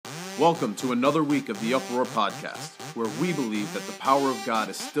Welcome to another week of the Uproar Podcast, where we believe that the power of God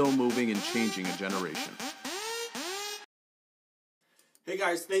is still moving and changing a generation. Hey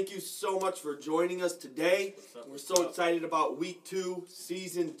guys, thank you so much for joining us today. We're so excited about week 2,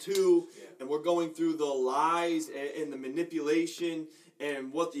 season 2, and we're going through the lies and the manipulation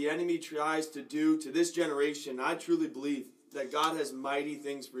and what the enemy tries to do to this generation. I truly believe that God has mighty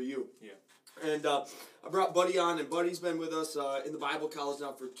things for you. Yeah. And I brought Buddy on, and Buddy's been with us in the Bible college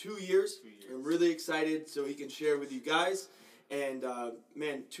now for 2 years. I'm really excited so he can share with you guys. And,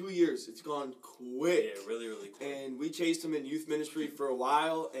 man, 2 years, it's gone quick. Yeah, really, really quick. And we chased him in youth ministry for a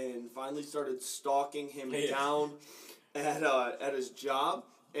while and finally started stalking him down at his job.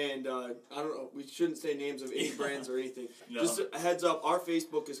 And I don't know, we shouldn't say names of any brands or anything. No. Just a heads up, our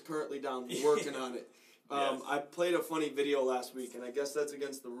Facebook is currently down working on it. Yes. I played a funny video last week, and I guess that's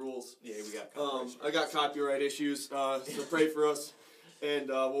against the rules. Yeah, we got copyright I got copyright issues, so pray for us. And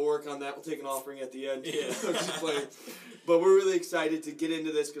we'll work on that. We'll take an offering at the end. Yeah. Just playing. But we're really excited to get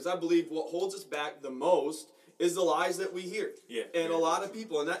into this because I believe what holds us back the most is the lies that we hear. Yeah. And a lot of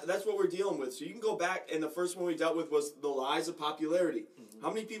people, and that's what we're dealing with. So you can go back, and the first one we dealt with was the lies of popularity. Mm-hmm.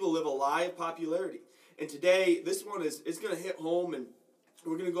 How many people live a lie of popularity? And today, this one it's going to hit home, and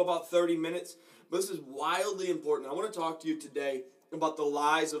we're going to go about 30 minutes. But this is wildly important. I want to talk to you today about the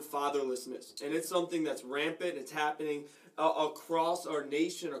lies of fatherlessness. And it's something that's rampant. It's happening across our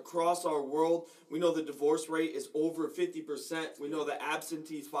nation, across our world. We know the divorce rate is over 50%. We know the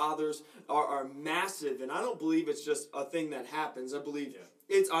absentee fathers are massive. And I don't believe it's just a thing that happens. I believe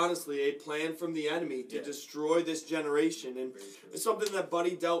it's honestly a plan from the enemy to destroy this generation. And it's something that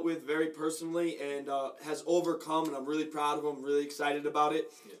Buddy dealt with very personally and has overcome. And I'm really proud of him. I'm really excited about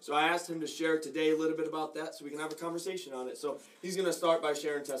it. Yeah. So I asked him to share today a little bit about that so we can have a conversation on it. So he's going to start by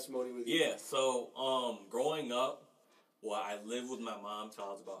sharing testimony with you. Yeah, so growing up, I lived with my mom till I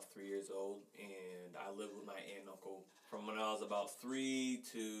was about 3 years old, and I lived with my aunt and uncle from when I was about 3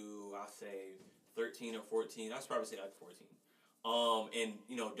 to, I say, 13 or 14. I'd probably say like 14. And,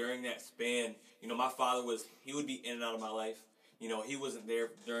 during that span, my father he would be in and out of my life. He wasn't there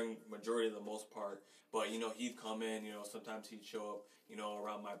during majority of the most part, but, he'd come in, sometimes he'd show up,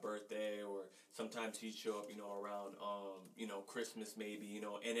 around my birthday, or sometimes he'd show up, around, Christmas maybe,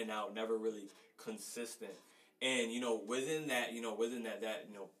 in and out, never really consistent. And, within that, that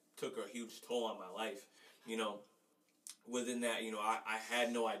took a huge toll on my life, Within that, I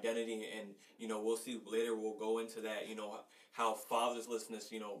had no identity, and, we'll see later, we'll go into that, how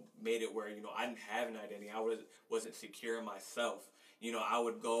fatherlessness, made it where, I didn't have an identity. I wasn't secure in myself. I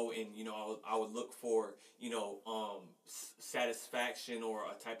would go and, I would look for, satisfaction or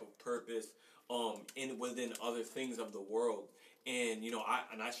a type of purpose, within other things of the world. And,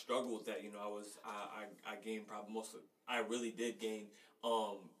 I struggled with that, I gained probably I really did gain,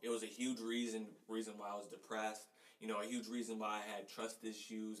 it was a huge reason why I was depressed, a huge reason why I had trust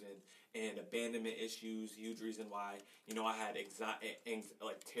issues and abandonment issues, huge reason why, I had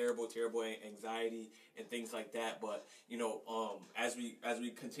terrible anxiety and things like that. But, as we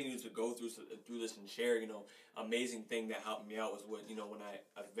continue to go through this and share, amazing thing that helped me out was when I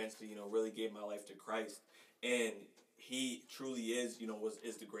eventually, really gave my life to Christ. And He truly is,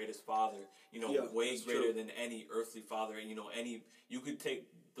 is the greatest father, way greater than any earthly father. You could take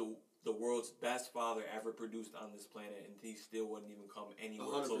the world's best father ever produced on this planet, and he still wouldn't even come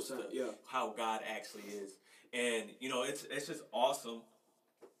anywhere close to how God actually is. And, it's just awesome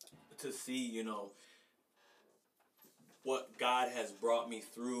to see, what God has brought me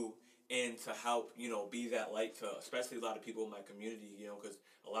through, and to help, be that light to especially a lot of people in my community, because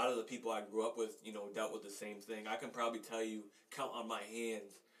a lot of the people I grew up with, dealt with the same thing. I can probably count on my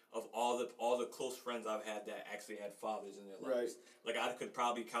hands of all the close friends I've had that actually had fathers in their lives. Right. Like, I could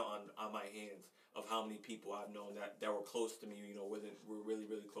probably count on my hands of how many people I've known that were close to me, were really,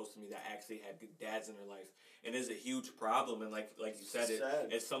 really close to me, that actually had good dads in their life. And it's a huge problem, and like you said,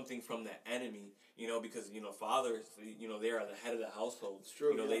 it's something from the enemy, because, fathers, they are the head of the household. It's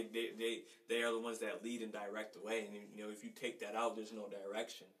true. They are the ones that lead and direct the way, and, if you take that out, there's no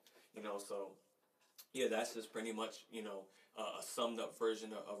direction, so, yeah, that's just pretty much, a summed up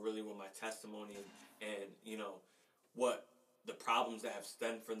version of really what my testimony and what the problems that have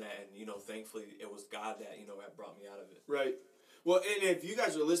stemmed from that, and, thankfully it was God that, had brought me out of it. Right. Well, and if you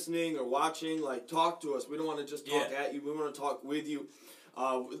guys are listening or watching, talk to us. We don't want to just talk at you. We want to talk with you.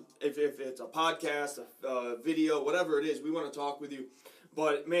 If it's a podcast, a video, whatever it is, we want to talk with you.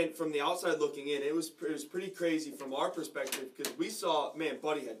 But, man, from the outside looking in, it was pretty crazy from our perspective, because we saw, man,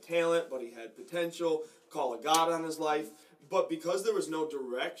 Buddy had talent, Buddy had potential, call of God on his life. But because there was no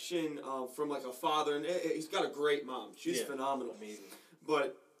direction from, a father, and he's got a great mom. She's phenomenal. Amazing.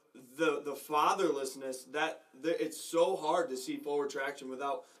 But the fatherlessness, it's so hard to see forward traction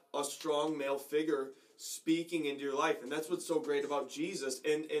without a strong male figure speaking into your life. And that's what's so great about Jesus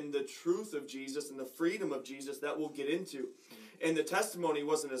and the truth of Jesus and the freedom of Jesus that we'll get into. And the testimony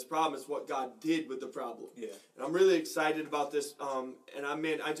wasn't his problem, it's what God did with the problem. Yeah. And I'm really excited about this. And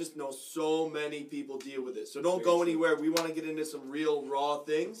I just know so many people deal with it. So don't go anywhere. We want to get into some real raw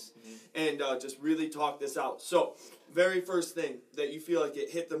things and just really talk this out. So, very first thing that you feel like it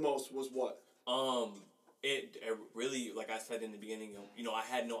hit the most was what? It really, like I said in the beginning, you know, I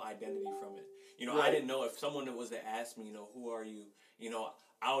had no identity from it. You know, Right. I didn't know if someone was to ask me, you know, who are you? You know,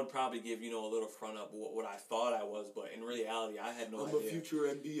 I would probably give, you know, a little front up what I thought I was, but in reality, I had no idea. I'm a future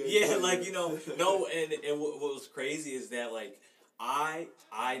NBA Yeah, player. like, you know, no, and what was crazy is that, like, I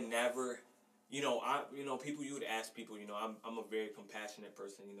never, you know, people, you would ask people, you know, I'm a very compassionate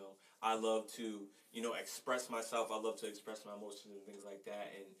person, you know, I love to, you know, express myself, I love to express my emotions and things like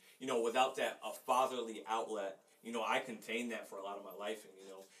that, and, you know, without that, a fatherly outlet, you know, I contained that for a lot of my life, and, you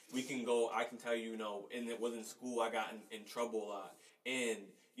know, I can tell you, you know, within school, I got in trouble a lot, and,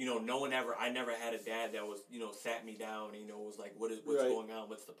 you know, I never had a dad that was, you know, sat me down and, you know, was like, what's Right. going on,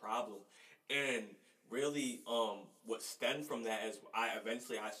 what's the problem, and really, what stemmed from that is I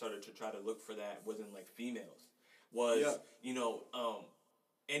started to try to look for that within, like, females, was, you know,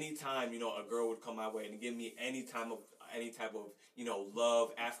 anytime, you know, a girl would come my way and give me any type of, you know,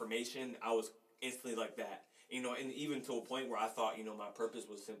 love, affirmation, I was instantly like that. You know, and even to a point where I thought, you know, my purpose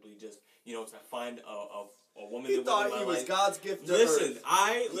was simply just, you know, to find a woman. He that thought was in he my was life. God's gift to Listen,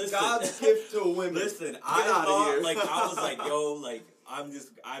 earth. God's gift to women. Listen, Get I outta thought, here. like, I was like, yo, like,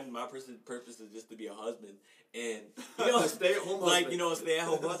 my purpose is just to be a husband. And, you know, stay-at-home like, husband. you know,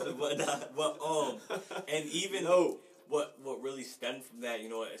 stay-at-home husband. And even what really stemmed from that, you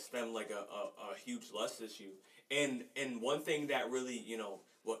know, it stemmed like a huge lust issue. And one thing that really, you know,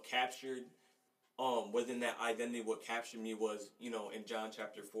 what captured, within that identity, what captured me was, you know, in John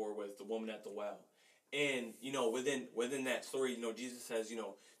chapter 4 with the woman at the well. And, you know, within that story, you know, Jesus says, you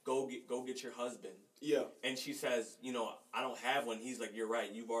know, go get your husband. Yeah. And she says, you know, I don't have one. He's like, you're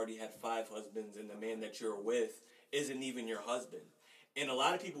right. You've already had 5 husbands, and the man that you're with isn't even your husband. And a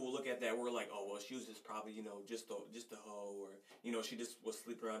lot of people will look at that. We're like, oh, well, she was just probably, you know, just a hoe, or, you know, she just was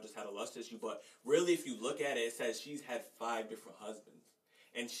sleeping around, just had a lust issue. But really, if you look at it, it says she's had 5 different husbands.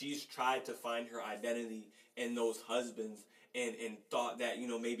 And she's tried to find her identity in those husbands, and thought that, you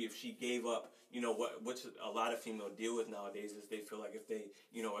know, maybe if she gave up, you know, which a lot of females deal with nowadays, is they feel like if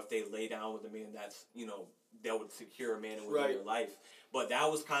they lay down with a man, that's, you know, that would secure a man within their life. But that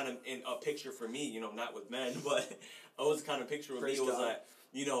was kind of in a picture for me, you know, not with men, but it was kind of a picture with me. It was like,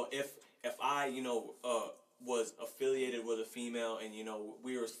 you know, if I, you know, was affiliated with a female, and, you know,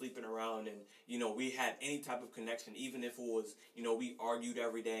 we were sleeping around, and, you know, we had any type of connection, even if it was, you know, we argued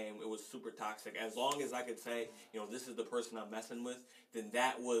every day and it was super toxic, as long as I could say, you know, this is the person I'm messing with, then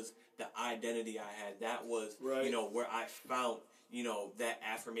that was the identity I had. That was, you know, where I found, you know, that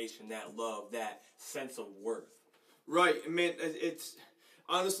affirmation, that love, that sense of worth. Right. I mean, it's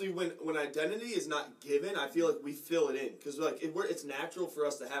honestly, when identity is not given, I feel like we fill it in, because like it's natural for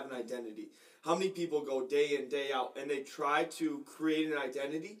us to have an identity. How many people go day in, day out, and they try to create an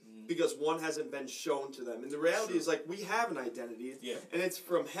identity because one hasn't been shown to them? And the reality is, like, we have an identity, and it's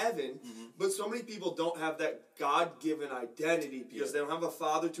from heaven, but so many people don't have that God-given identity because they don't have a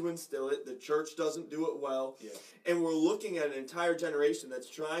father to instill it. The church doesn't do it well. And we're looking at an entire generation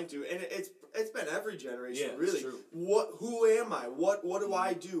that's trying to, and it's been every generation, really. Who am I? What do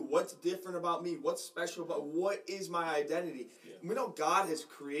I do? What's different about me? What's special about, what is my identity? We know God has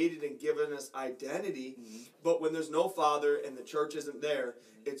created and given us identity, but when there's no father and the church isn't there,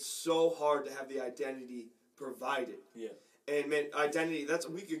 it's so hard to have the identity provided. And man, identity,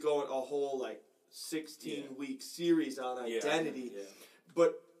 we could go on a whole like 16-week series on identity.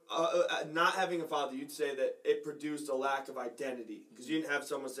 But not having a father, you'd say that it produced a lack of identity, because you didn't have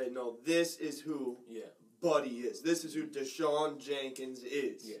someone say, no, this is who Buddy is. This is who Deshaun Jenkins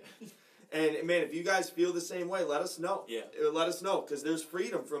is. And man, if you guys feel the same way, let us know. Let us know, because there's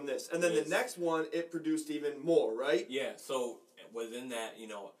freedom from this. And then the next one, it produced even more, right? So within that, you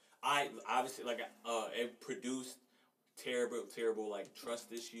know, I obviously, like, it produced terrible like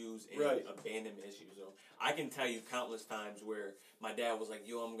trust issues and abandonment issues. So I can tell you countless times where my dad was like,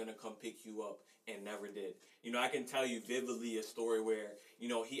 yo, I'm gonna come pick you up, and never did. You know, I can tell you vividly a story where, you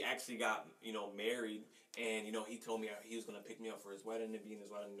know, he actually got, you know, married, and, you know, he told me he was gonna pick me up for his wedding, to be in his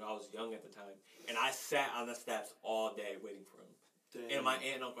wedding. You know, I was young at the time, and I sat on the steps all day waiting for him. And my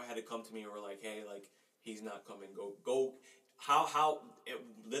aunt and uncle had to come to me and were like, hey, like, he's not coming, go how it,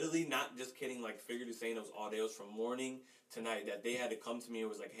 literally not just kidding, like figuratively saying, it was all day. It was from morning to night that they had to come to me and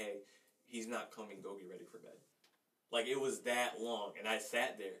was like, hey, he's not coming. Go get ready for bed. Like, it was that long, and I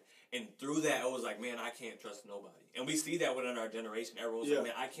sat there, and through that, it was like, man, I can't trust nobody. And we see that within our generation. Everyone's like,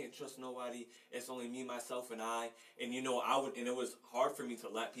 man, I can't trust nobody. It's only me, myself, and I. And, you know, and it was hard for me to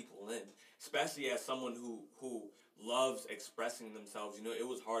let people in, especially as someone who loves expressing themselves. You know, it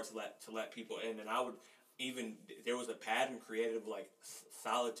was hard to let people in, and I would even, there was a pattern created of, like,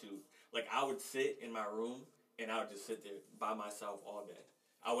 solitude. Like, I would sit in my room, and I would just sit there by myself all day.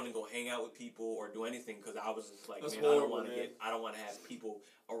 I wouldn't go hang out with people or do anything because I was just like, man, I don't want to have people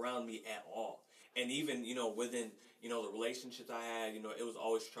around me at all. And even, you know, within, you know, the relationships I had, you know, it was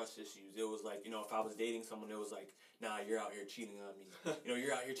always trust issues. It was like, you know, if I was dating someone, it was like, nah, you're out here cheating on me. You know,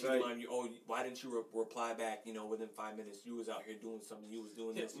 you're out here cheating on me. Oh, why didn't you reply back, you know, within 5 minutes? You was out here doing something. You was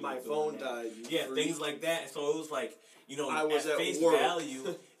doing this. My phone died. Yeah, things like that. So it was like, you know, I was at face work.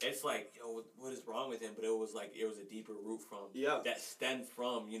 value, it's like, yo, what is wrong with him? But it was like, it was a deeper root from, that stemmed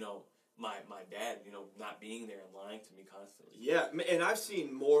from, you know, my dad, you know, not being there and lying to me constantly. Yeah, and I've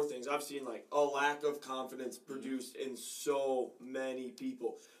seen more things. I've seen, like, a lack of confidence produced in so many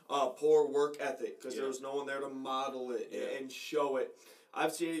people. Poor work ethic, because there was no one there to model it and show it.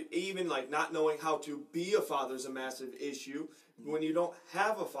 I've seen even, like, not knowing how to be a father is a massive issue when you don't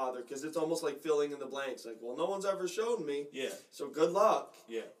have a father, because it's almost like filling in the blanks. Like, well, no one's ever shown me, so good luck.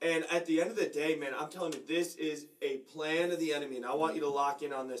 Yeah. And at the end of the day, man, I'm telling you, this is a plan of the enemy, and I want you to lock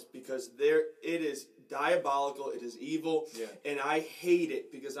in on this, because it is diabolical, it is evil, and I hate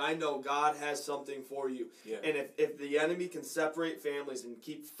it, because I know God has something for you. And if the enemy can separate families and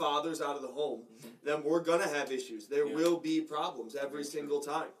keep fathers out of the home, then we're going to have issues. There will be problems every single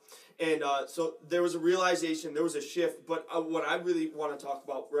time. And so there was a realization, there was a shift, but what I really want to talk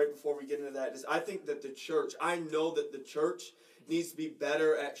about right before we get into that is I think that the church, I know that the church needs to be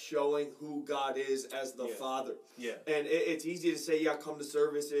better at showing who God is as the Father. And it's easy to say, come to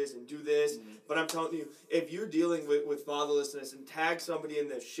services and do this, but I'm telling you, if you're dealing with fatherlessness, and tag somebody in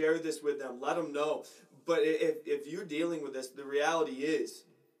this, share this with them, let them know. But if you're dealing with this, the reality is,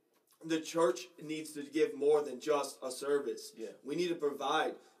 the church needs to give more than just a service. We need to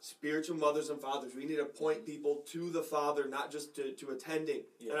provide spiritual mothers and fathers. We need to point people to the Father, not just to attending.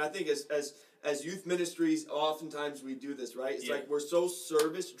 And I think as youth ministries, oftentimes we do this, right? It's like we're so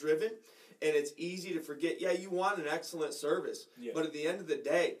service-driven, and it's easy to forget, you want an excellent service. But at the end of the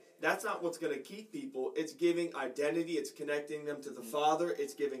day, that's not what's going to keep people. It's giving identity. It's connecting them to the Father.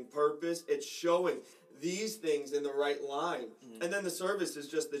 It's giving purpose. It's showing these things in the right line. And then the service is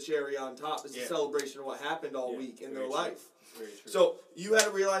just the cherry on top. It's a celebration of what happened all week in their life. So you had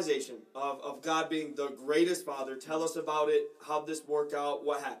a realization of God being the greatest Father. Tell us about it. How'd this work out?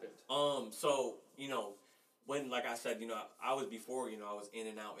 What happened? So, you know, when, like I said, you know, I was before, you know, I was in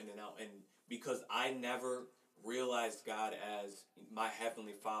and out. And because I never realized God as my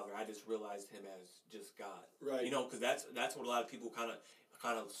Heavenly Father, I just realized Him as just God. Right. You know, because that's what a lot of people kind of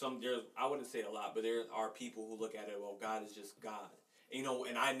I wouldn't say a lot, but there are people who look at it, well, God is just God. You know,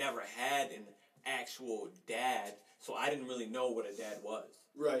 and I never had an actual dad, so I didn't really know what a dad was.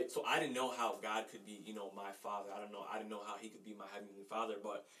 Right. So I didn't know how God could be, you know, my father. I didn't know how He could be my Heavenly Father.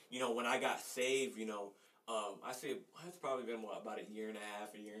 But, you know, when I got saved, you know, I say it's probably been about a year and a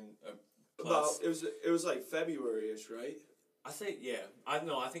half, a year and plus. It was like February-ish, right? I say, I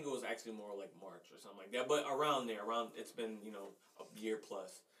think it was actually more like March or something like that. But around there, it's been, you know, a year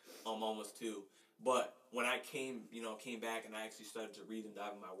plus, almost two. But when I came back and I actually started to read and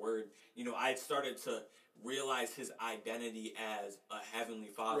dive in my word, you know, I started to realize His identity as a Heavenly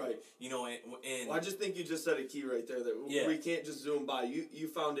Father. Right. You know, and well, I just think you just said a key right there that we can't just zoom by. You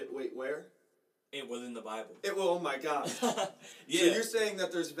found it, where? It was in the Bible. Oh my gosh. So you're saying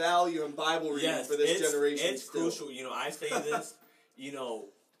that there's value in Bible reading for this generation. It's crucial. You know, I say this, you know,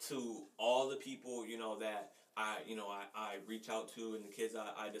 to all the people, you know, that I reach out to, and the kids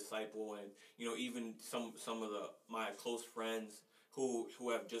I disciple, and, you know, even some of my close friends who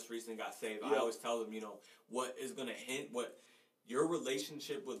have just recently got saved. I always tell them, you know, what your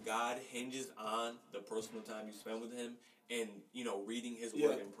relationship with God hinges on the personal time you spend with Him, and, you know, reading His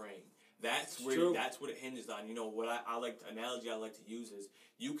word and praying. That's what it hinges on. You know, what analogy I like to use is,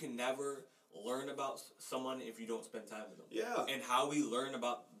 you can never learn about someone if you don't spend time with them. Yeah. And how we learn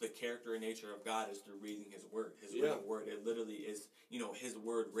about the character and nature of God is through reading His word. His written word. It literally is, you know, His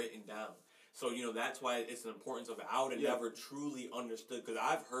word written down. So, you know, that's why it's the importance of it. I would have never truly understood, because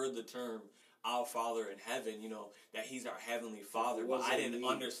I've heard the term Our Father in heaven, you know, that He's our Heavenly Father, but I didn't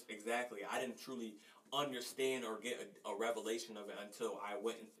understand exactly. I didn't truly understand or get a revelation of it until I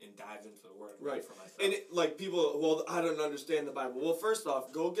went and dived into the Word Right. for myself. And like people, well, I don't understand the Bible. Well, first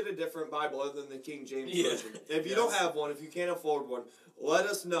off, go get a different Bible other than the King James Version. If you don't have one, if you can't afford one, let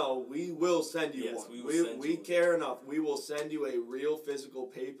us know. We will send you one. We care enough. We will send you a real physical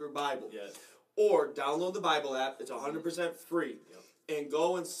paper Bible. Yes. Or download the Bible app. It's 100% free. Yep. And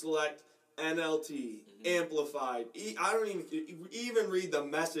go and select NLT, Amplified. I don't even read the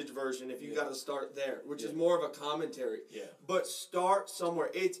Message version if you got to start there, which is more of a commentary. Yeah. But start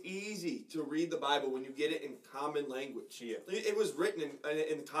somewhere. It's easy to read the Bible when you get it in common language. Yeah. It was written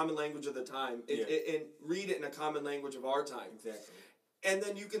in the common language of the time, and read it in a common language of our time. Exactly. And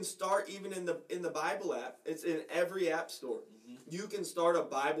then you can start even in the Bible app. It's in every app store. You can start a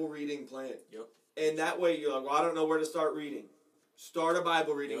Bible reading plan. Yep. And that way you're like, well, I don't know where to start reading. Start a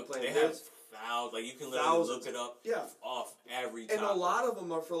Bible reading plan. They have thousands. Like, you can literally look it up off every time. And a lot of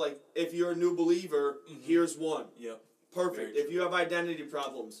them are for, like, if you're a new believer, here's one. Yep. Perfect. If you have identity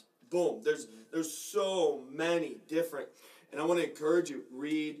problems, boom. There's so many different. And I want to encourage you,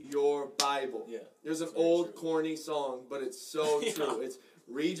 read your Bible. Yeah. There's an old corny song, but it's so true. It's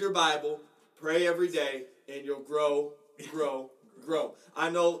read your Bible, pray every day, and you'll grow. I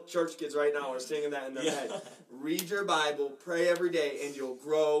know church kids right now are singing that in their head. Read your Bible, pray every day, and you'll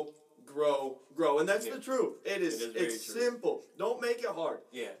grow. And that's the truth. It's simple. Don't make it hard.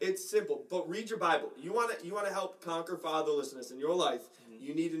 Yeah. It's simple. But read your Bible. You want to help conquer fatherlessness in your life.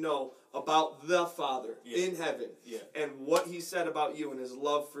 You need to know about the Father in heaven and what He said about you and His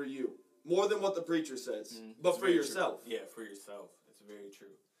love for you. More than what the preacher says, but for yourself. True. Yeah, for yourself. It's very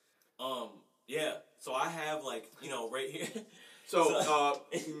true. Yeah. So I have, like, right here.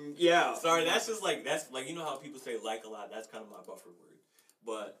 Yeah. Sorry, that's you know how people say like a lot. That's kind of my buffer word.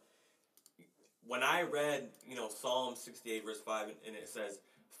 But when I read, Psalm 68 verse 5, and it says,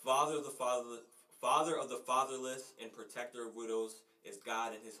 Father of the fatherless and protector of widows is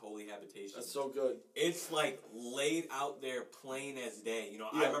God in His holy habitation. That's so good. It's like laid out there plain as day.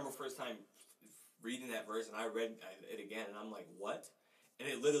 I remember first time reading that verse, and I read it again, and I'm like, what? And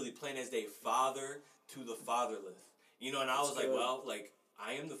it literally plain as day, Father to the fatherless. And I was like, well, like,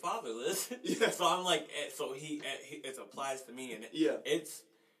 I am the fatherless. So I'm like, so it applies to me, and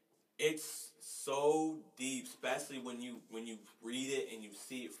it's so deep, especially when you read it and you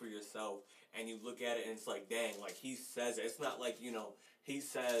see it for yourself, and you look at it, and it's like, dang, like, He says it. It's not like, He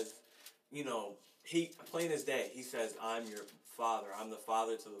says, He, plain as day, He says, I'm your father. I'm the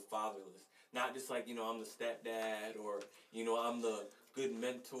father to the fatherless. Not just like, I'm the stepdad, or, I'm the good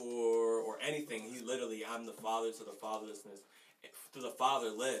mentor, or anything. He literally, I'm the father to the fatherless.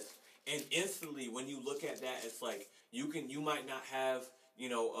 And instantly, when you look at that, it's like, you might not have,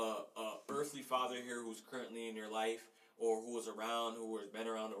 a earthly father here who's currently in your life, or who was around, who has been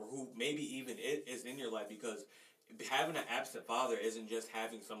around, or who maybe even is in your life, because having an absent father isn't just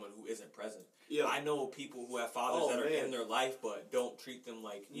having someone who isn't present. Yeah. I know people who have fathers that are in their life, but don't treat them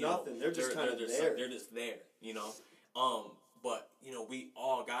like, nothing. They're just kind of there. They're just there, But,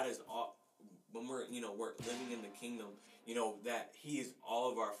 God is all, when we're living in the kingdom, that He is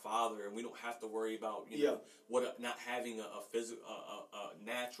all of our Father, and we don't have to worry about, not having a physical, a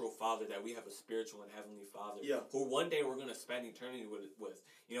natural Father, that we have a spiritual and heavenly Father, who one day we're going to spend eternity with.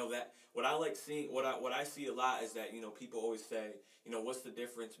 That what I like seeing, what I see a lot is that, people always say, what's the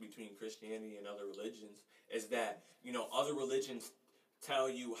difference between Christianity and other religions, is that, other religions tell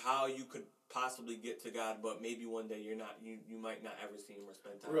you how you could possibly get to God, but maybe one day you might not ever see Him or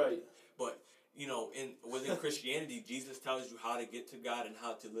spend time with Him. But within Christianity, Jesus tells you how to get to God and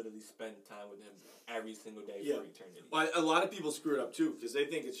how to literally spend time with Him every single day for eternity. Well, a lot of people screw it up too, because they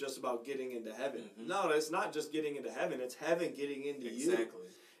think it's just about getting into heaven. No, it's not just getting into heaven. It's heaven getting into you. Exactly.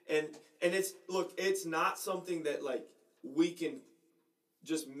 And it's not something that, like, we can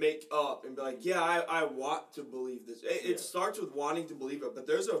just make up and be like, I want to believe this. It starts with wanting to believe it, but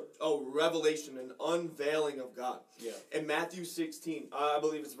there's a revelation, an unveiling of God. Yeah. In Matthew 16, I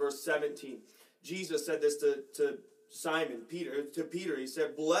believe it's verse 17, Jesus said this to Peter. He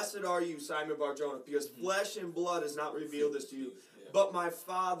said, "Blessed are you, Simon Bar-Jonah, because flesh and blood has not revealed this to you, but my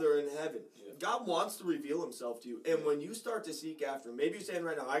Father in heaven." God wants to reveal Himself to you. And when you start to seek after Him, maybe you're saying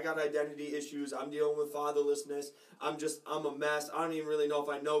right now, I got identity issues, I'm dealing with fatherlessness, I'm a mess, I don't even really know if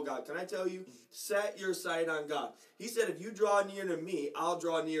I know God. Can I tell you, set your sight on God. He said, if you draw near to me, I'll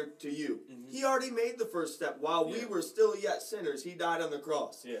draw near to you. He already made the first step. While we were still yet sinners, He died on the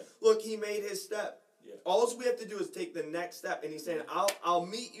cross. Look, He made His step. All we have to do is take the next step. And He's saying, I'll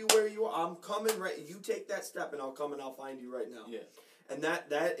meet you where you are. I'm coming right. You take that step, and I'll come and I'll find you right now. And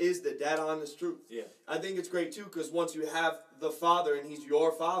that is the dead honest truth. Yeah. I think it's great too, because once you have the Father and He's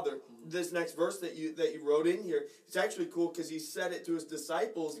your Father, this next verse that you wrote in here, it's actually cool because He said it to His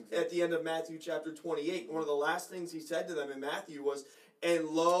disciples at the end of Matthew chapter 28. One of the last things He said to them in Matthew was, "And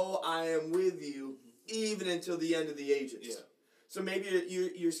lo, I am with you even until the end of the ages." Yeah. So maybe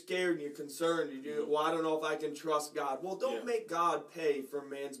you're scared and you're concerned. Well, I don't know if I can trust God. Well, don't make God pay for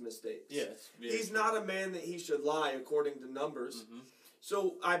man's mistakes. Yes. He's not a man that He should lie, according to Numbers.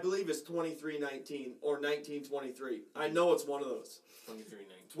 So I believe it's 23:19 or 19:23. I know it's one of those.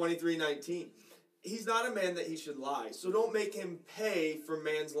 23:19. He's not a man that He should lie. So don't make Him pay for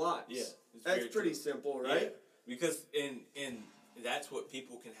man's lies. Yeah. That's pretty simple, right? Yeah. Because in that's what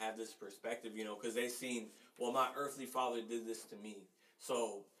people can have this perspective, because they've seen, well, my earthly father did this to me,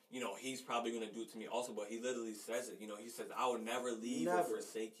 so he's probably going to do it to me also. But He literally says it. He says, "I will never leave or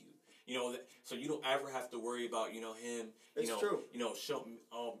forsake you." So you don't ever have to worry about him. It's true. And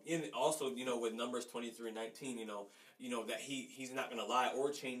also with Numbers 23:19, that he's not gonna lie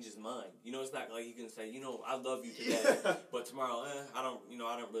or change his mind. It's not like He can say, I love you today, but tomorrow, I don't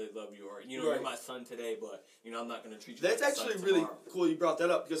really love you, or you're my son today, but I'm not gonna treat you. That's like a actually son really tomorrow. cool. You brought that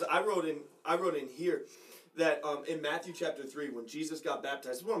up because I wrote in here that in Matthew chapter 3, when Jesus got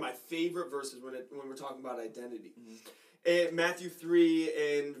baptized, it's one of my favorite verses when we're talking about identity. In Matthew 3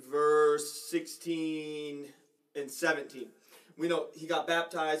 and verse 16 and 17. We know He got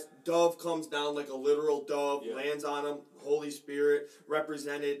baptized, dove comes down like a literal dove, lands on Him, Holy Spirit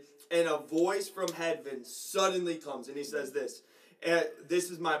represented, and a voice from heaven suddenly comes, and He says this, "This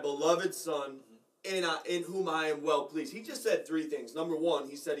is my beloved Son, in whom I am well pleased." He just said three things. Number one,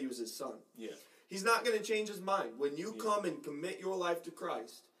 He said He was His Son. Yeah. He's not going to change His mind. When you come and commit your life to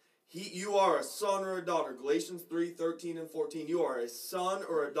Christ, you are a son or a daughter. Galatians 3:13 and 14. You are a son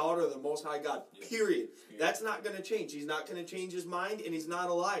or a daughter of the Most High God. Period. That's not going to change. He's not going to change His mind, and He's not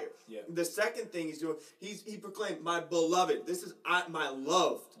a liar. Yeah. The second thing He's doing, He proclaimed, "My beloved." This is my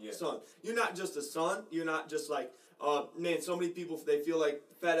loved son. You're not just a son. You're not just like, man, so many people, they feel like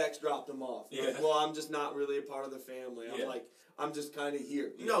FedEx dropped them off. Like, well, I'm just not really a part of the family. I'm just kind of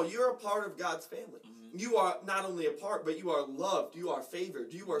here. No, you're a part of God's family. You are not only a part, but you are loved. You are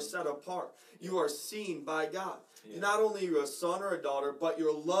favored. You are set apart. You are seen by God. Not only are you a son or a daughter, but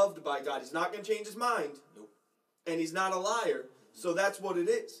you're loved by God. He's not going to change His mind. Nope. And He's not a liar. So that's what it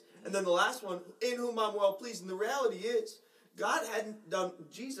is. And then the last one, "in whom I'm well pleased." And the reality is, God hadn't done,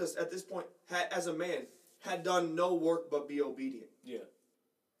 Jesus at this point, as a man, had done no work but be obedient. Yeah.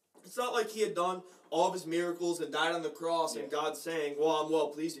 It's not like He had done all of His miracles and died on the cross and God saying, "Well, I'm well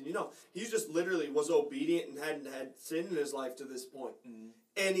pleased." And He just literally was obedient and hadn't had sin in His life to this point.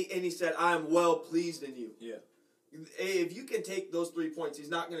 And he said, "I am well pleased in you." Yeah. If you can take those 3 points, He's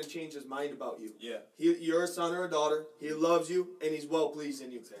not going to change His mind about you. Yeah. You're a son or a daughter. He loves you and He's well pleased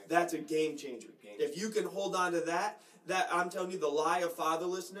in you. Exactly. That's a game changer. If you can hold on to that I'm telling you, the lie of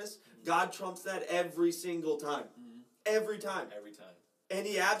fatherlessness, God trumps that every single time. Every time. Every time. And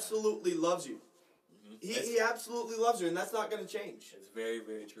He absolutely loves you. He absolutely loves you, and that's not going to change. It's very,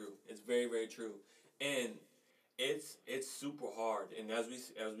 very true. It's very, very true. And it's super hard. And as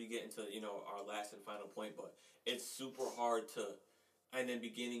we get into our last and final point, but it's super hard and then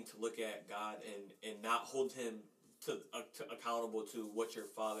beginning to look at God and not hold Him to accountable to what your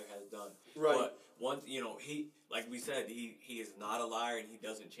Father has done. Right. But once He, like we said, he is not a liar and He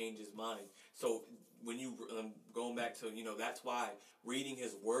doesn't change His mind. So when you going back to that's why reading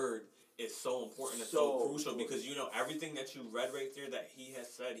His Word is so important and so crucial, because everything that you read right there that He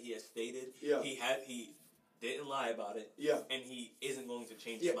has said, He has stated, He didn't lie about it, and He isn't going to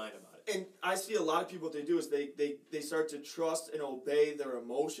change His mind about it. And I see a lot of people, what they do is they start to trust and obey their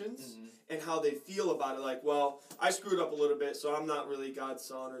emotions and how they feel about it. Like, well, I screwed up a little bit, so I'm not really God's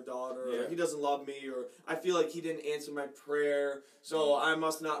son or daughter, or He doesn't love me, or I feel like He didn't answer my prayer, so I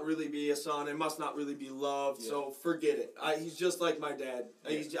must not really be a son, I must not really be loved, so forget it. He's just like my dad.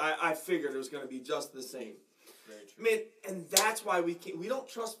 I figured it was going to be just the same. Very true. Man, and that's why we don't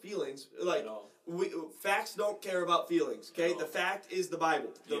trust feelings. Like, facts don't care about feelings, okay? The fact is the Bible.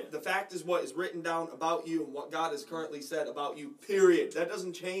 The fact is what is written down about you and what God has currently said about you, period. That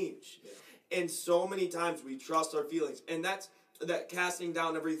doesn't change. And so many times we trust our feelings. And that's that casting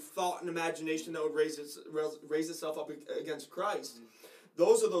down every thought and imagination that would raise itself up against Christ.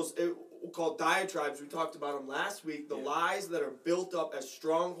 Those are those called diatribes. We talked about them last week. The lies that are built up as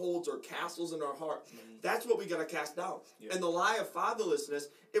strongholds or castles in our heart. That's what we got to cast down. And the lie of fatherlessness,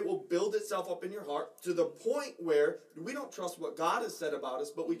 it will build itself up in your heart to the point where we don't trust what God has said about us,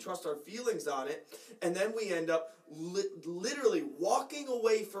 but we trust our feelings on it. And then we end up literally walking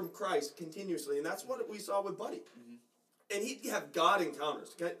away from Christ continuously. And that's what we saw with Buddy. and he'd have God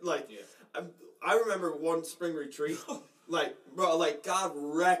encounters. Like, Yeah. I remember one spring retreat, like, bro, like, God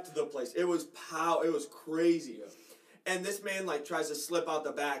wrecked the place. It was it was crazy. Yeah. And this man, like, tries to slip out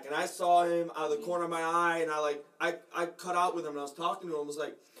the back, and I saw him out of the corner of my eye, and I cut out with him, and I was talking to him, was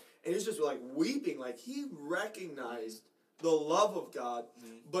like, and he was just, like, weeping, like, he recognized the love of God,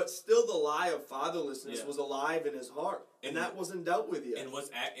 but still the lie of fatherlessness was alive in his heart, and that wasn't dealt with yet. And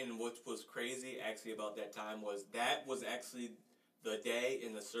what was crazy actually about that time was actually the day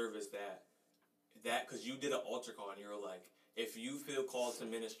in the service that because you did an altar call and you were like, if you feel called to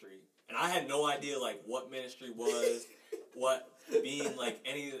ministry, and I had no idea like what ministry was, what being like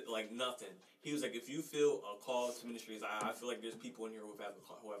any like nothing. He was like, if you feel a call to ministry, I feel like there's people in here who have a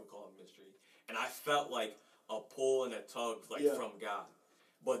call to ministry, and I felt like a pull and a tug like from God.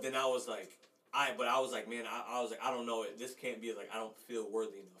 But then I was like, I was like, man, I was like, I don't know, this can't be like, I don't feel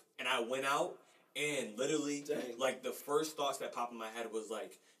worthy enough. And I went out and literally like the first thoughts that popped in my head was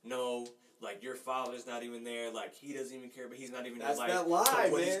like, no, like your father's not even there, like he doesn't even care, but he's not even That's like that lie,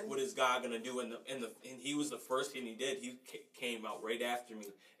 so man. what is God gonna do? And he was the first thing he did. He came out right after me,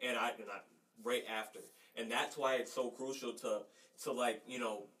 and I right after, and that's why it's so crucial to like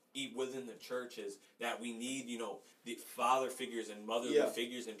eat within the churches that we need the father figures and motherly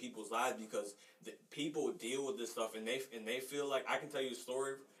figures in people's lives, because the people deal with this stuff and they feel like, I can tell you a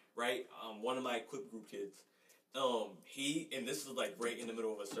story, right? One of my equip group kids, and this is like right in the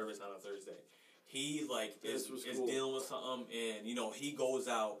middle of a service on a Thursday. He like is cool. Dealing with something, and he goes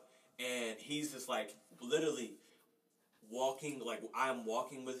out and he's just like literally walking, like I'm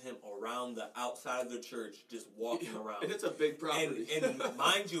walking with him around the outside of the church, just walking around. And it's a big property. And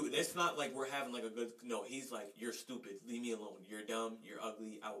mind you, it's not like we're having like a good, no, he's like, you're stupid, leave me alone, you're dumb, you're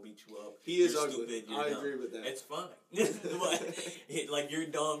ugly, I will beat you up. He is you're ugly. Stupid, you're I dumb. agree with that. It's fine. But, like, you're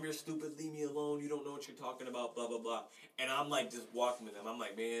dumb, you're stupid, leave me alone, you don't know what you're talking about, blah, blah, blah. And I'm like just walking with him. I'm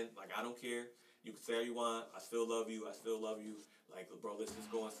like, man, like I don't care. You can say all you want. I still love you. I still love you. Like, bro, let's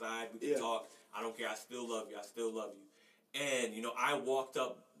just go inside. We can talk. I don't care. I still love you. I still love you. And, I walked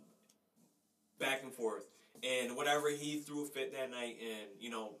up back and forth. And whatever, he threw a fit that night.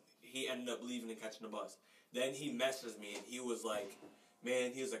 And, he ended up leaving and catching the bus. Then he messaged me. And he was like,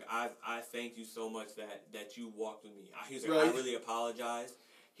 man, he was like, I thank you so much that you walked with me. He was like, I really apologize.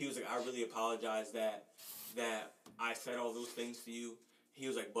 He was like, I really apologize that I said all those things to you. He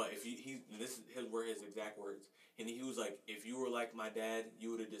was like, but if this were his exact words. And he was like, if you were like my dad,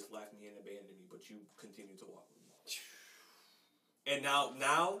 you would have just left me and abandoned me, but you continue to walk with me. And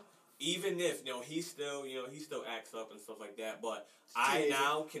now, even if, he still acts up and stuff like that, but I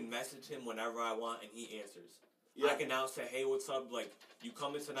now can message him whenever I want and he answers. Yeah. I can now say, hey, what's up? Like, you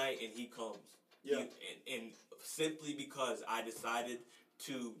coming tonight? And he comes. Yeah. And simply because I decided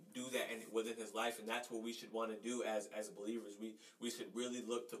to do that within his life, and that's what we should want to do as believers. We should really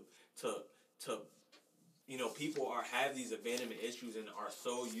look to people have these abandonment issues and are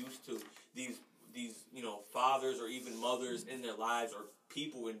so used to these fathers or even mothers in their lives, or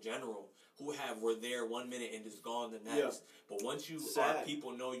people in general who were there 1 minute and just gone the next. Yeah. But once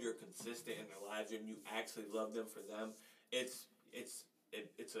people know you're consistent in their lives and you actually love them for them, it's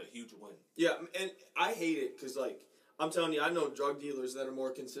a huge win. Yeah, and I hate it because like, I'm telling you, I know drug dealers that are more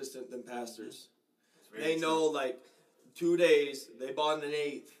consistent than pastors. They know, like, 2 days, they bought an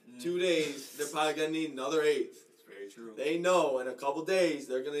eighth. 2 days, they're probably going to need another eighth. It's very true. They know in a couple days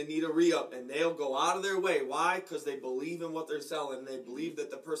they're going to need a re-up, and they'll go out of their way. Why? Because they believe in what they're selling, and they believe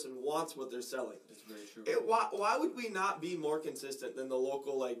that the person wants what they're selling. It's very true. Why would we not be more consistent than the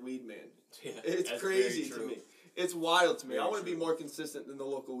local, like, weed man? Yeah, it's crazy to me. It's wild to me. Very I want to true. be more consistent than the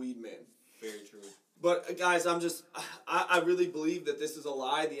local weed man. Very true. But, guys, I really believe that this is a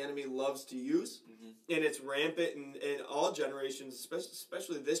lie the enemy loves to use, and it's rampant in all generations,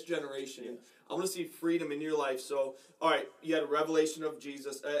 especially this generation. Yeah. I want to see freedom in your life. So, all right, you had a revelation of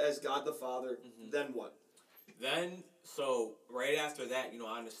Jesus as God the Father. Then what? Then, so right after that,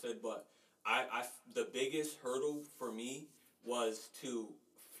 I understood, but the biggest hurdle for me was to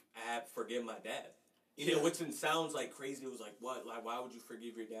forgive my dad. Which sounds like crazy. It was like, what? Like, why would you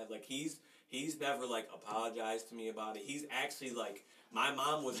forgive your dad? Like, he's never, like, apologized to me about it. He's actually, like, my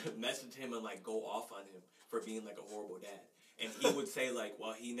mom would message him and, like, go off on him for being, like, a horrible dad. And he would say, like,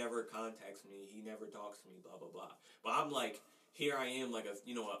 well, he never contacts me. He never talks to me, blah, blah, blah. But I'm, like, here I am, like, a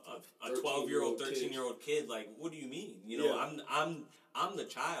 12-year-old, 13-year-old kid. Like, what do you mean? I'm the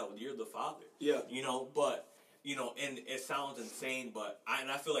child. You're the father. Yeah. But... and it sounds insane, but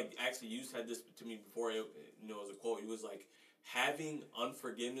I feel like actually you said this to me before. As a quote, it was like having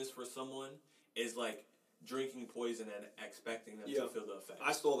unforgiveness for someone is like drinking poison and expecting them to feel the effects.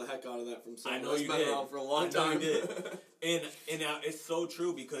 I stole the heck out of that from someone I know that's you been did. around for a long time. I know you did. And now it's so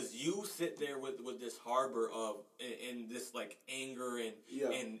true because you sit there with this harbor of and this like anger and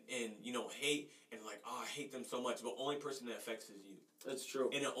you know hate and like I hate them so much, but the only person that affects is you. That's true.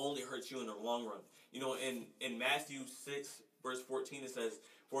 And it only hurts you in the long run. You know, in Matthew 6 verse 14 it says,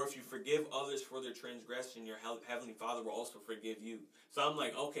 "For if you forgive others for their transgression, your heavenly Father will also forgive you." So I'm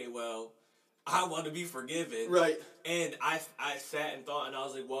like, okay, well, I want to be forgiven, right? And I sat and thought, and I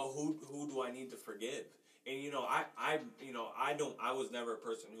was like, well, who do I need to forgive? And you know, I was never a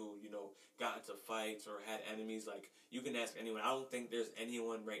person who got into fights or had enemies. Like you can ask anyone. I don't think there's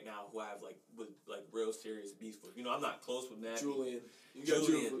anyone right now who I have with real serious beef with. You know, I'm not close with Matthew. Julian, you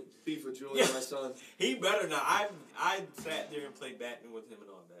got beef with Julian, my son. He better not. I sat there and played badminton with him and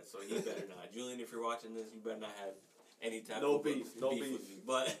all that, so he better not. Julian, if you're watching this, you better not have any type of beef with me.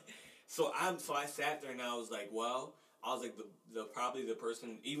 But so I sat there and I was like, well, I was like probably the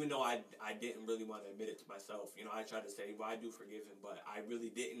person, even though I didn't really want to admit it to myself. You know, I tried to say, well, I do forgive him, but I really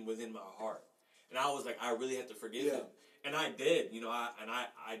didn't within my heart. And I was like, I really had to forgive him, and I did. You know, I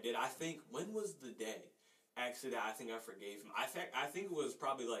did. I think when was the day? Actually, that I think I forgave him. I think it was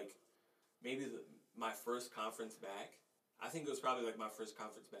probably like maybe my first conference back. I think it was probably like my first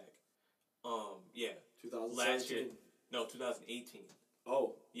conference back. 2017. Last year. No, 2018.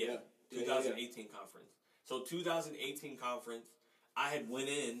 Oh, yeah. 2018 conference. So 2018 conference, I had went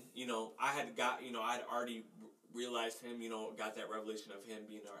in. You know, I had already realized him. You know, got that revelation of him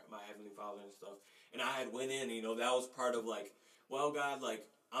being my heavenly Father and stuff. And I had went in. You know, that was part of like, well, God, like,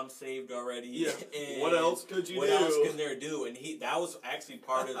 I'm saved already. Yeah. And what else could you do? What else can there do? And that was actually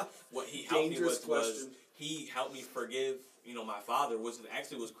part of what he helped me with. Was he helped me forgive, my father, which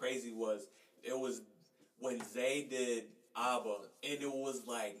actually was crazy. It was when Zay did Abba, and it was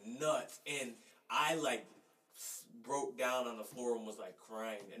like nuts, and I like broke down on the floor and was like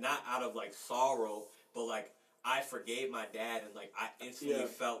crying, and not out of like sorrow, but like I forgave my dad, and like I instantly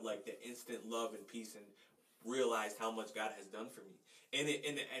felt like the instant love and peace, and realized how much God has done for me. And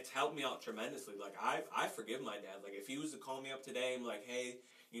it's helped me out tremendously. Like, I forgive my dad. Like, if he was to call me up today and like, hey,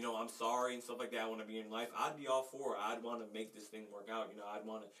 I'm sorry and stuff like that, I want to be in life, I'd be all for it. I'd want to make this thing work out. I'd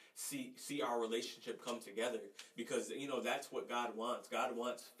want to see our relationship come together because, that's what God wants. God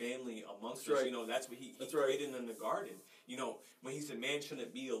wants family amongst us. Right. That's what he created in the garden. When he said man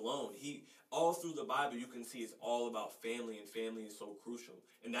shouldn't be alone, all through the Bible, you can see it's all about family, and family is so crucial.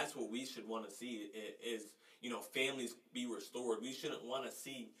 And that's what we should want to see is, families be restored. We shouldn't want to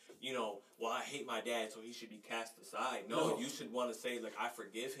see, well, I hate my dad, so he should be cast aside. No. You should want to say, like, I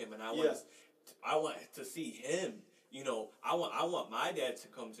forgive him, and I want to see him. I want my dad to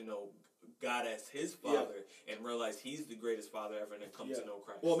come to know God as his father and realize he's the greatest father ever and come to know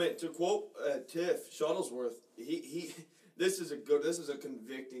Christ. Well, man, to quote Tiff Shuttlesworth, this is a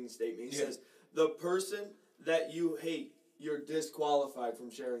convicting statement. He says, the person that you hate, you're disqualified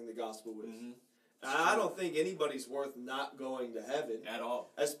from sharing the gospel with. Mm-hmm. I don't think anybody's worth not going to heaven. At all.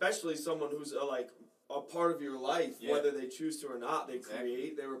 Especially someone who's a part of your life, whether they choose to or not.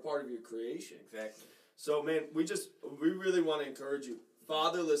 They were part of your creation. Exactly. So, man, we really want to encourage you.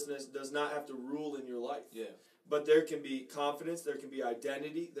 Fatherlessness does not have to rule in your life. Yeah. But there can be confidence, there can be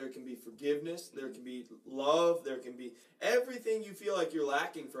identity, there can be forgiveness, there can be love, there can be everything you feel like you're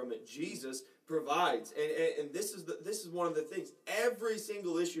lacking from it. Jesus provides, and this is one of the things. Every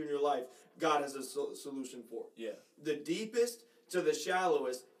single issue in your life, God has a solution for. Yeah. The deepest to the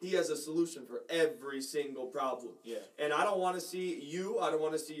shallowest, He has a solution for every single problem. Yeah. And I don't want to see you, I don't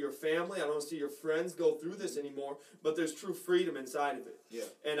want to see your family, I don't want to see your friends go through this anymore, but there's true freedom inside of it. Yeah.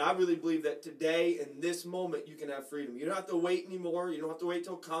 And I really believe that today, in this moment, you can have freedom. You don't have to wait anymore. You don't have to wait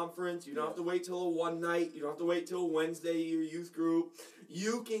till conference. You don't have to wait till a one night. You don't have to wait till Wednesday, your youth group.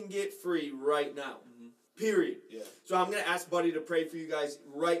 You can get free right now. Mm-hmm. Period. Yeah. So I'm going to ask Buddy to pray for you guys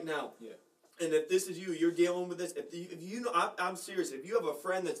right now. Yeah. And if this is you're dealing with this, I'm serious. If you have a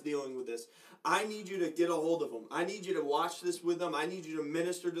friend that's dealing with this, I need you to get a hold of them. I need you to watch this with them. I need you to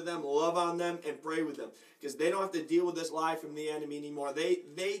minister to them, love on them, and pray with them. Because they don't have to deal with this lie from the enemy anymore.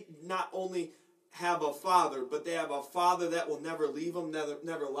 They not only have a father, but they have a father that will never leave them,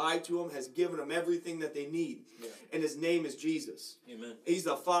 never lie to them, has given them everything that they need. Yeah. And his name is Jesus. Amen. He's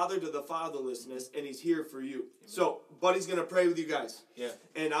the father to the fatherlessness, and he's here for you. Amen. So, Buddy's going to pray with you guys. Yeah.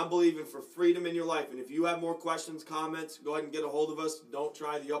 And I'm believing for freedom in your life. And if you have more questions, comments, go ahead and get a hold of us. Don't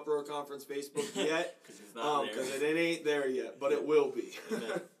try the Upper Road Conference Facebook yet. Because it's not there. Because it ain't there yet, but it will be.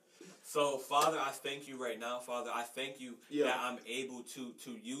 Amen. So, Father, I thank you right now, Father. I thank you that I'm able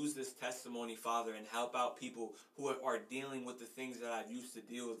to use this testimony, Father, and help out people who are dealing with the things that I used to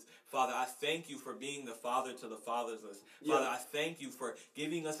deal with. Father, I thank you for being the father to the fatherless. Father, I thank you for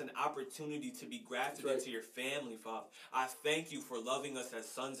giving us an opportunity to be grafted into your family, Father. I thank you for loving us as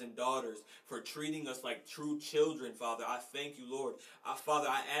sons and daughters, for treating us like true children, Father. I thank you, Lord. Father,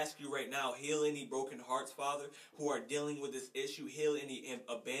 I ask you right now, heal any broken hearts, Father, who are dealing with this issue. Heal any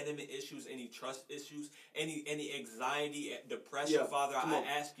abandonment issues, any trust issues, any anxiety, depression, Father. I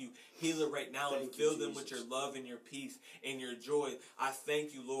ask you, heal it right now and fill them with your love and your peace and your joy. I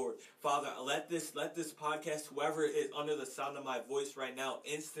thank you, Lord. Father, let this podcast, whoever is under the sound of my voice right now,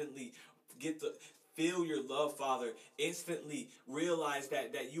 instantly feel your love, Father. Instantly realize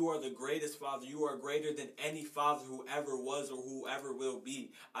that you are the greatest, Father. You are greater than any father who ever was or who ever will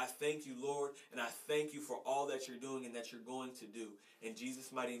be. I thank you, Lord, and I thank you for all that you're doing and that you're going to do. In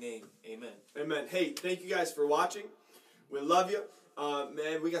Jesus' mighty name, amen. Amen. Hey, thank you guys for watching. We love you.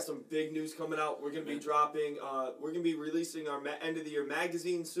 Man, we got some big news coming out. We're going to be dropping, we're going to be releasing our end of the year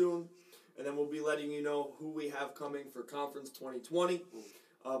magazine soon, and then we'll be letting you know who we have coming for Conference 2020.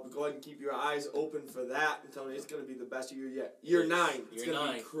 But go ahead and keep your eyes open for that. I'm telling you, it's going to be the best year yet. Year 9. It's going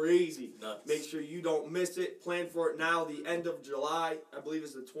to be crazy. Nuts. Make sure you don't miss it. Plan for it now. The end of July, I believe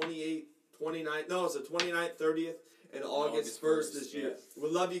it's the 28th, 29th. No, it's the 29th, 30th, and August 1st this year. We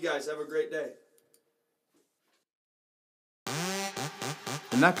love you guys. Have a great day.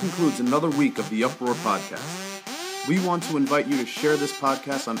 And that concludes another week of the Uproar Podcast. We want to invite you to share this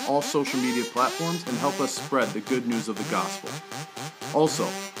podcast on all social media platforms and help us spread the good news of the gospel. Also,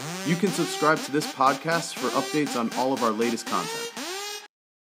 you can subscribe to this podcast for updates on all of our latest content.